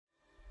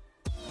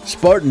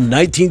Spartan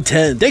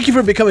 1910, thank you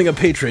for becoming a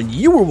patron.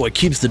 You were what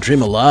keeps the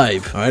dream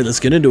alive. Alright, let's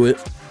get into it.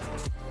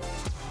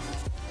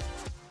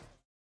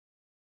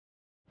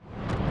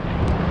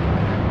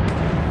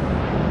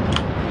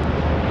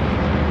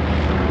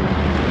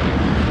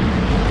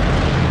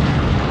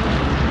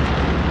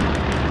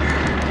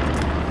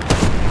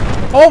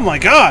 Oh my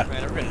god!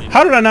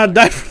 How did I not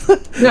die from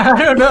that?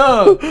 I don't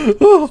know!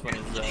 Oh.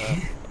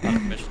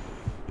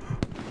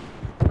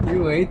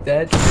 You ate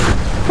that shit.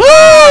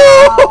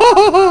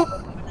 Oh!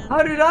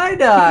 How did I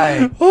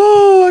die?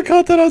 Oh, I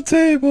caught that on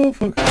tape,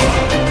 motherfucker.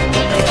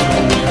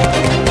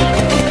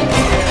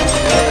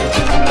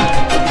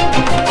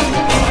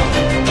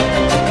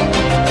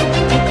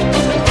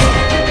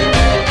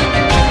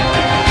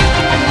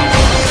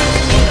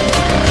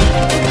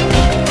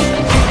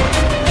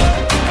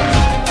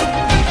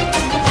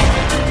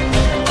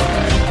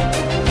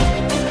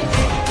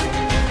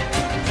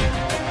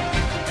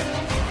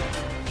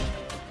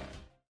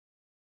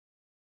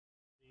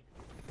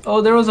 Oh,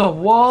 there was a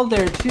wall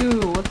there too.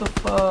 What the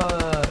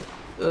fuck?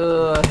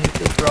 I hate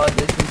this draw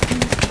distance.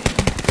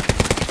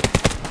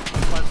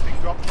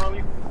 Drop,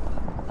 Charlie.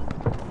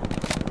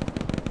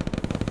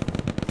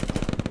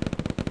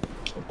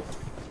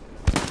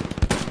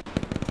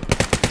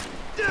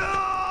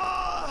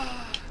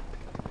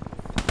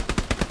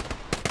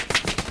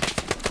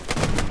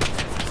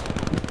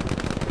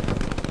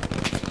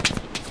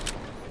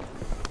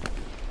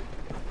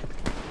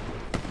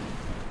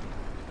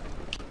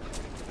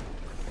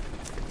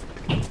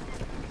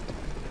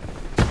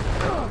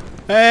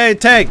 Hey,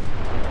 tank!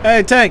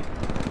 Hey, tank!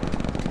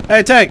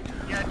 Hey, tank!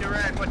 Yeah,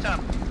 Durant, what's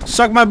up?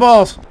 Suck my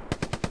balls!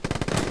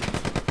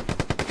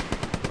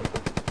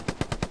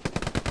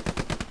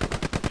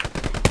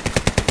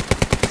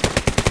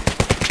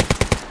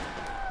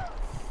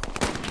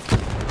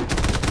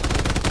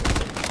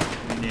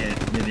 Near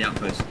the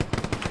outpost.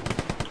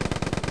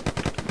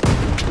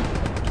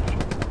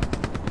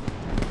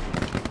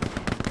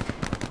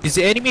 Is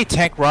the enemy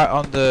tank right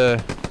on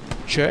the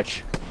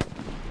church?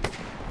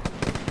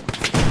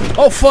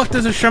 Oh fuck,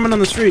 there's a Sherman on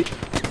the street.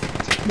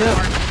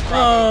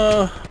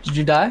 Yep. Did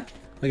you die?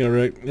 I got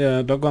wrecked.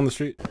 Yeah, don't go on the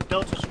street.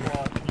 Delta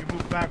Squad, can you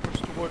move backwards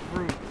toward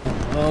route?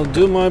 I'll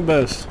do my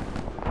best.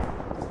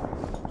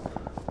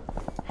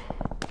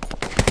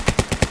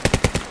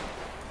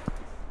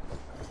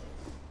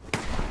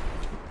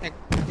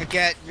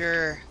 Get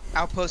your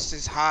outpost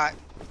is hot.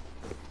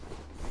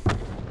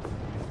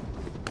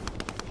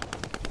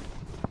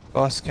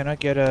 Boss, can I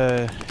get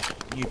a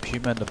new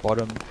Puma in the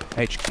bottom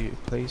HQ,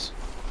 please?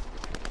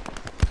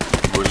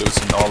 We're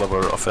losing all of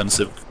our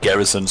offensive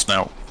garrisons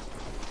now.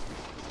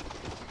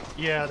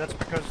 Yeah, that's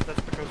because we're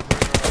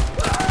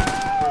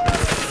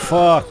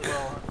Fuck.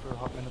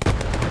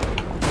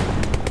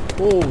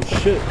 Oh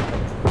shit.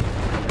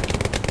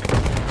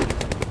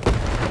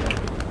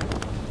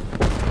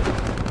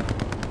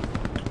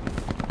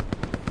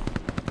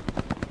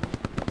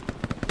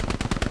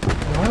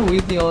 Why are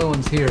we the only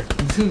ones here?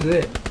 This is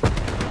it.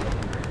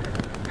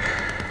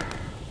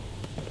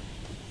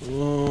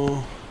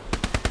 Oh.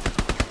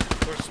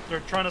 They're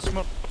trying to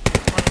smoke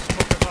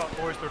us out,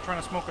 boys. They're trying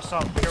to smoke us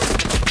out.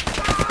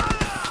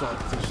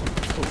 Fuck this.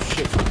 Oh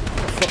shit.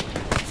 Fuck.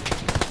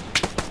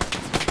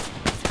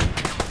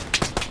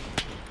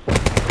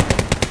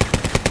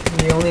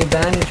 The only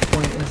vantage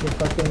point is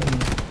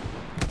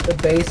the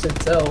base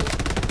itself,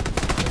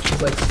 which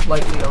is like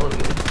slightly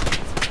elevated.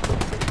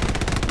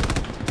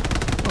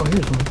 Oh,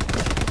 here's one.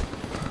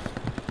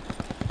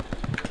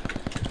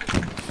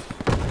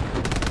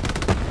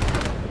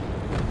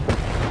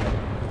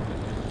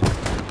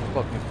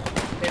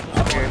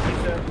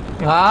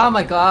 Ah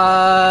my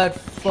god,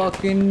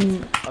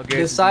 fucking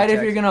decide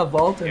if you're gonna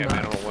vault or not. Yeah,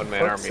 man, I'm a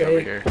one-man army over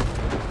here.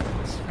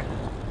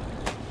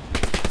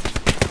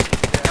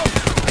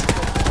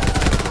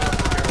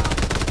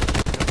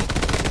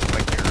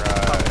 Like your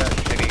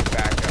shitty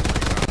backup.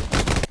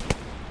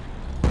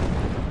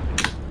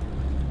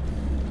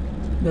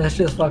 That's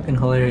just fucking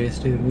hilarious,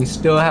 dude. We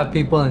still have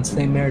people in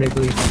St. Mary de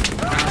Glees.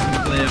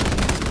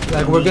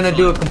 Like, we're gonna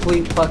do a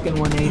complete fucking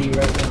 180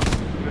 right now.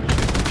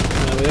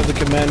 We have the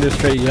commander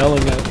straight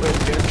yelling at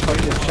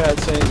fucking chat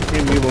saying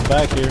Green Weevil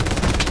back here.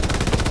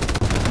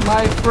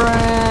 My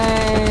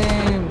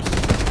frames!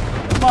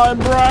 My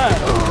brand!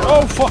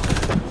 Oh fuck!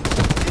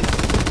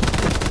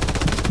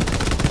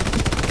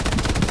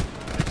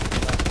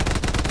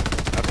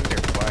 Up in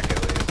your black at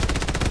least.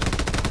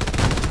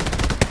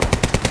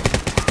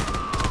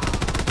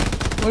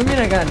 What do you mean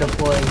I gotta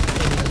deploy in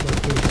this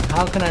location?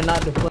 How can I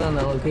not deploy on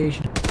that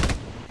location?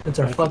 It's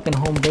our fucking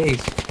home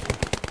base.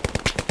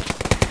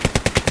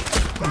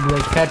 You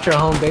like catch our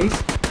home base?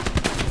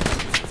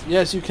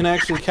 Yes, you can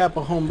actually cap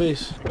a home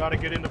base. You gotta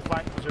get into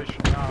flank position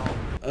now.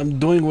 I'm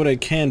doing what I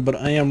can, but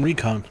I am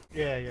recon.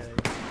 Yeah.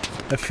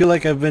 I feel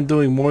like I've been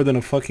doing more than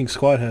a fucking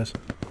squad has.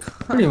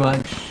 Pretty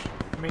much.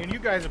 I mean, you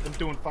guys have been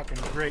doing fucking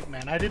great,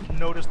 man. I didn't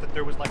notice that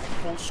there was like a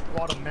full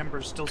squad of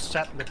members still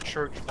sat in the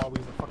church while we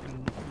were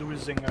fucking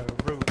losing a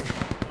route. I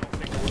don't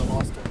think we would have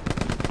lost it.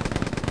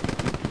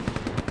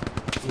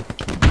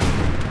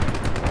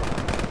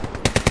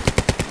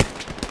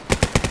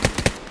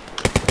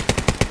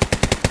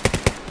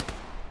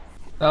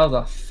 That was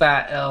a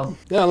fat L.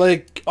 Yeah,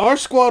 like, our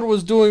squad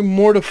was doing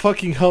more to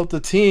fucking help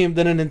the team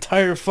than an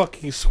entire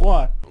fucking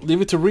squad.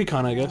 Leave it to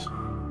recon, I guess.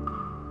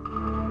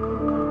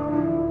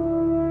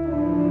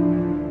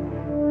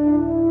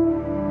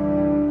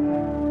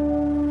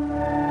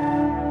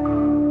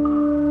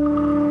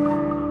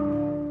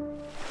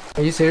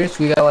 Are you serious?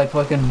 We got like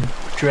fucking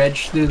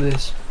dredged through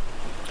this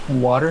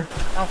water?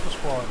 Alpha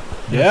squad.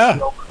 Yeah.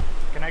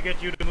 Can I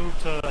get you to move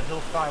to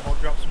Hill 5? I'll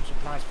drop some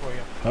supplies for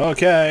you.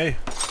 Okay.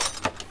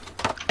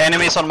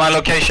 Enemies on my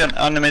location.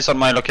 Enemies on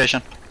my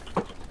location.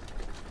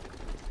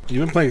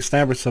 You've been playing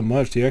Snapper so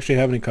much. Do you actually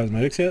have any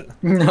cosmetics yet?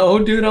 No,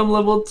 dude, I'm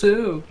level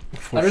 2.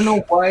 I don't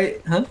know why,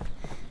 huh?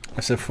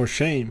 I said for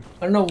shame.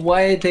 I don't know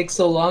why it takes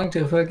so long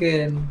to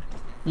fucking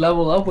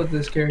level up with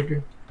this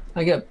character.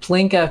 I get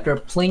plink after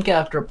plink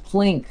after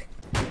plink.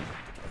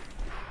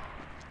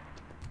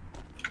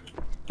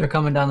 They're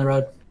coming down the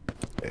road.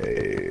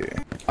 Hey,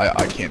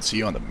 I can't see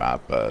you on the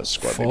map,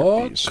 squad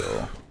leader B,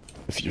 so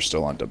if you're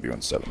still on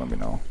WN7, let me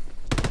know.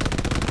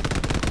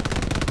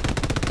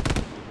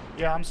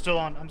 Yeah, I'm still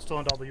on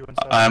W7.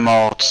 I'm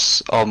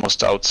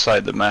almost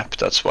outside the map,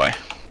 that's why.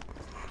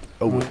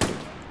 Oh,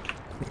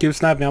 Keep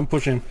sniping, I'm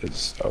pushing.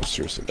 oh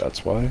seriously,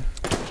 that's why?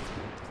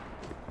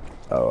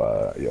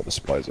 Oh, yeah, the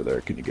supplies are there.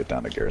 Can you get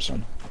down to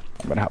garrison?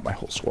 I'm gonna have my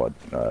whole squad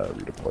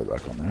redeploy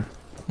back on there.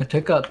 I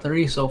took out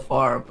 3 so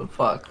far, but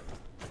fuck.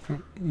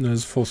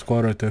 There's a full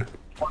squad right there.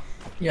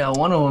 Yeah,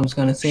 one of them's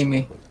gonna see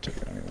me. Take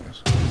it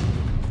anyways.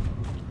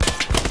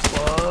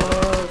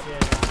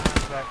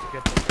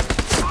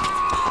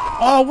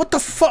 Oh, what the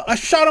fuck? I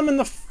shot him in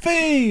the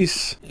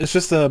face! It's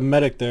just a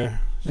medic there.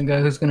 The guy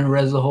who's gonna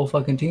res the whole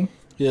fucking team?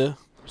 Yeah.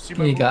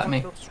 He got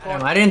me.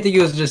 Damn, I didn't think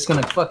he was just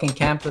gonna fucking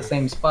camp the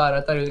same spot. I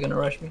thought he was gonna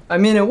rush me. I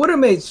mean, it would have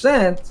made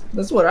sense.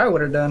 That's what I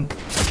would have done.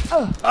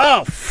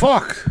 Oh,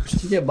 fuck!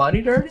 Did you get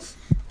body dirty?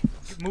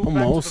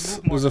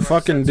 Almost. There's a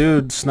fucking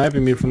dude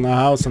sniping me from the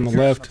house on the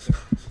left.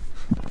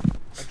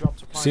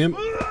 See him?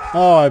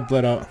 Oh, I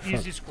bled out.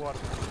 Easy squad.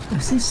 I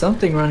see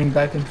something running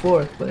back and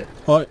forth, but...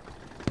 Oh,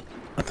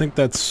 I think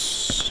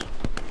that's...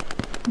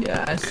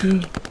 Yeah, I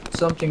see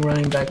something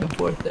running back and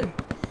forth there.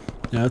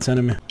 Yeah, that's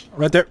enemy.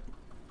 Right there.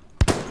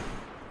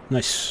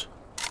 Nice.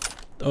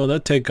 Oh,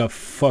 that tank got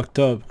fucked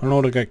up. I don't know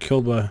what I got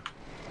killed by.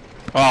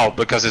 Oh,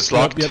 because it's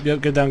locked?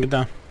 Yep, get down, get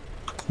down.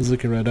 He's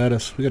looking right at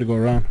us. We gotta go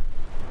around.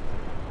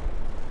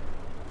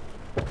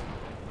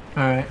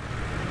 Alright.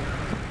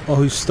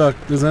 Oh, he's stuck.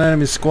 There's an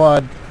enemy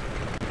squad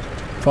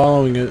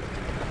following it.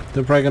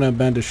 They're probably gonna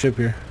abandon ship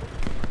here.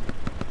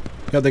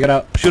 They got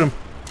out. Shoot him.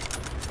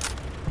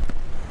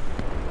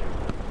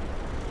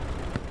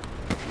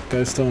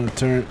 Guy's still in the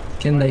turret.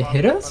 Can they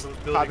hit us?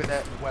 Copy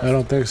that. I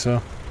don't think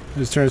so.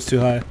 His turret's too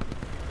high.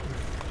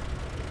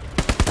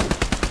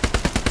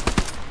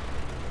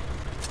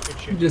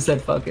 You just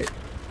said fuck it.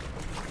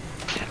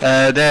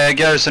 The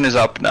garrison is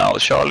up now.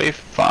 Charlie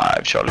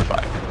 5.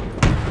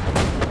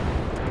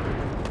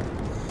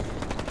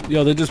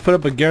 Yo, they just put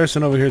up a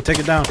garrison over here. Take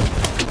it down.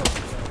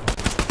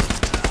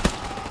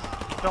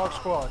 Dog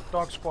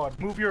squad.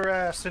 Move your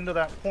ass into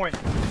that point.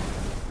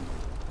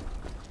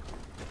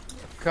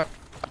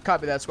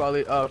 Copy that,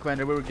 squad.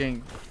 Commander, we're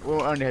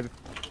under heavy.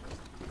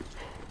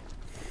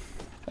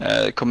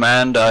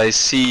 Command, I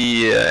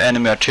see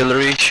enemy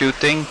artillery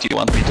shooting. Do you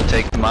want me to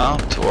take them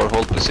out or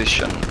hold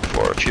position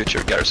for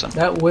future garrison?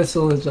 That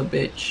whistle is a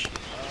bitch.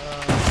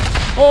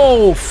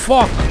 Oh,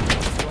 fuck!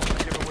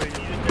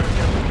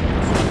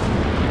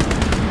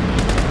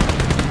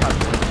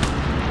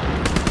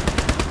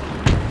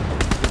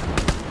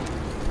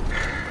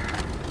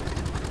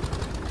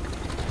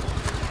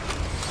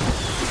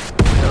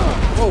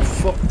 Oh,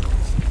 fuck.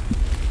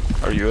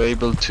 Are you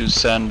able to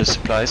send the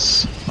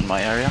supplies on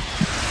my area?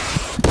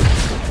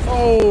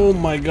 Oh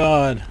my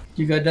god.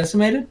 You got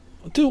decimated?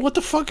 Dude, what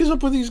the fuck is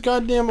up with these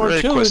goddamn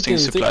artillery Requesting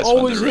things? They supplies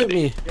always when they're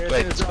hit me.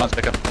 Wait, 1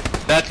 second.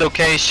 That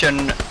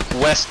location,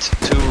 west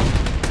to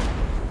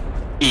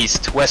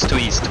east.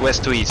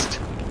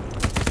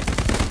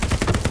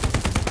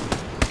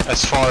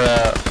 As far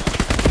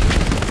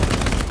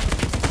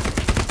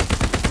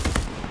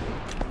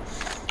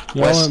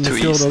Y'all in the to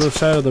field, east. other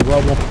side of the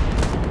rubble.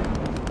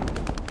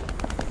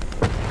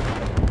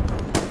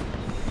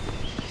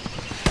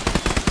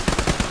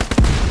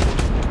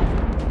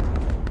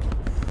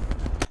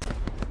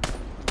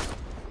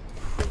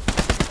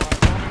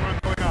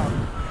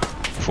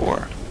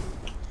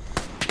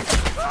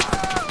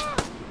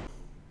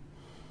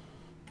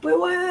 We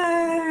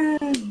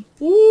win!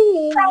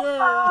 Ooh,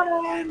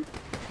 yeah.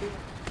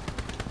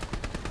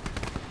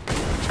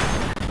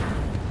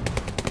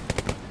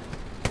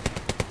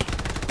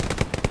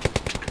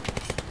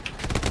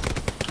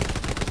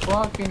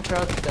 Fucking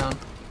crouch down.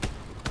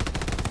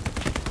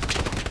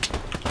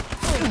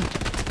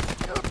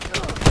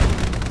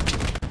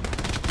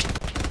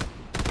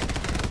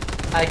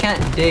 I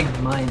can't dig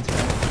mines,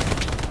 right?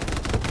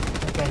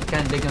 Like I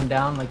can't dig them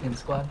down like in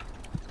squad.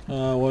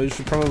 Well, you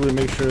should probably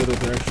make sure that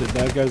they're actually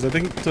bad guys. I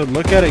think to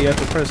look at it, you have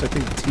to press, I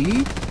think,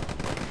 T?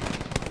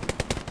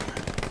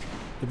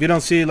 If you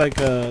don't see, like,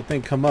 a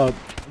thing come up,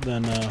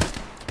 then,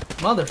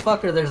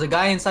 Motherfucker, there's a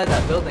guy inside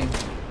that building.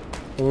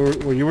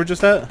 Where you were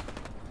just at?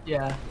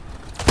 Yeah.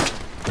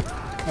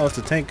 Oh, it's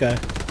a tank guy.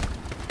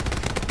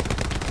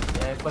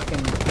 Yeah,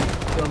 fucking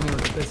killed me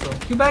with a pistol.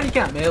 Too bad you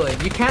can't melee.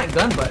 You can't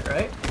gun butt,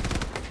 right?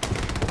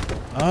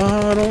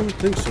 I don't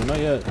think so, not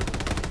yet.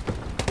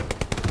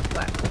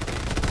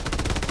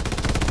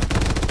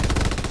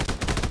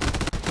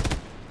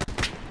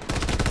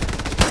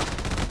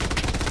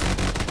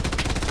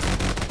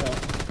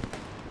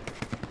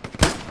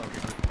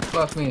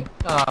 Fuck me.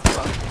 Ah,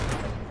 fuck.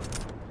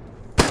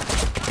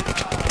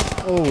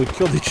 Oh, we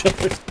killed each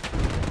other.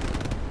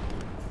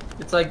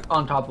 It's like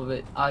on top of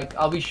it.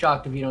 I'll be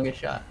shocked if you don't get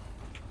shot.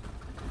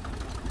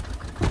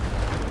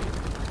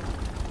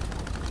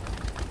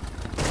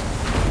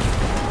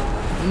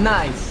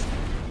 Nice.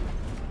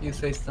 You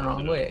faced the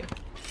wrong way.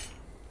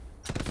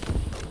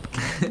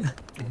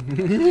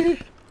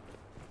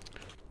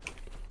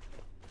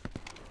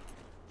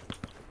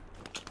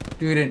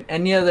 Dude, in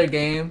any other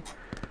game,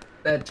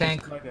 that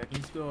tank. Like, can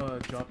you still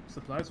drop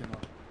supplies or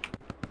not?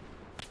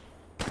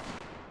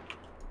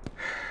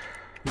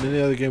 In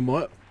any other game,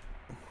 what?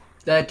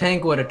 That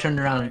tank would have turned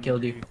around and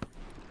killed you.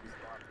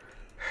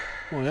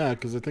 Well, yeah,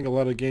 because I think a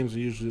lot of games are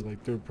usually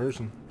like third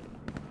person.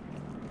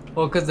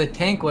 Well, because the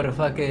tank would have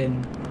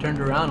fucking turned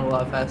around a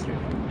lot faster.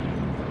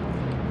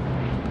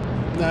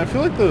 Nah, I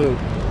feel like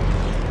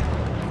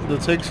the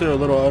takes are a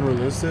little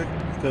unrealistic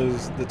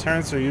because the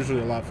turns are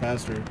usually a lot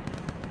faster.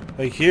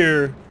 Like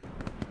here,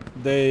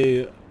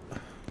 they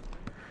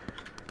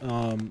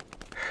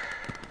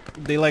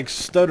like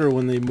stutter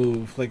when they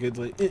move. Like it's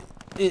like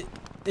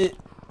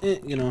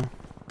you know.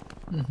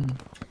 Mhm.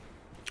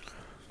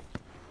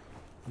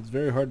 It's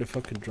very hard to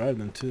fucking drive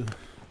them too.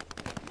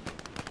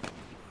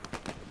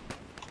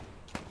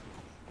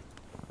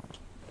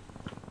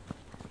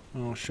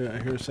 Oh shit,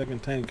 I hear a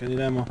second tank. I need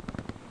ammo.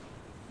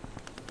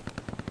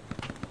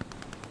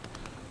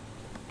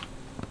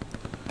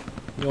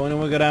 Yo,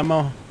 anyone got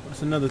ammo?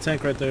 That's another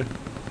tank right there.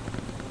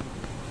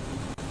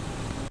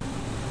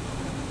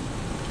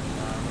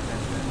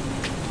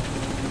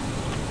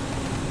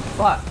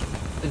 Fuck.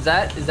 Is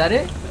that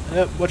it?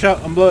 Yep, watch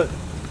out, I'm blood.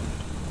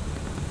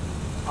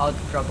 I'll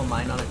drop a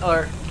mine on it.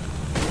 Or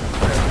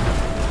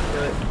do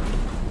it.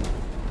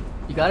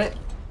 You got it?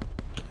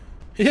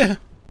 Yeah.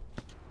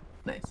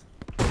 Nice.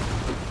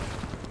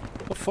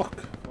 Oh fuck.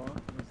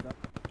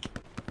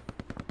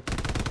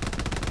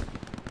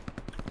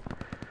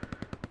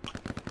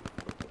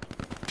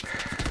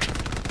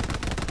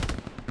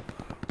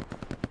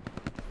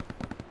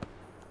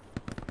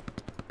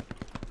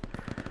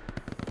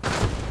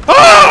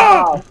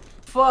 Ah!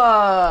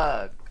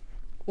 Fuck.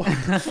 What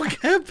the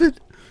fuck happened?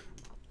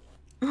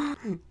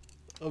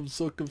 I'm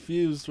so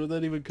confused. Where'd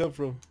that even come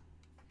from?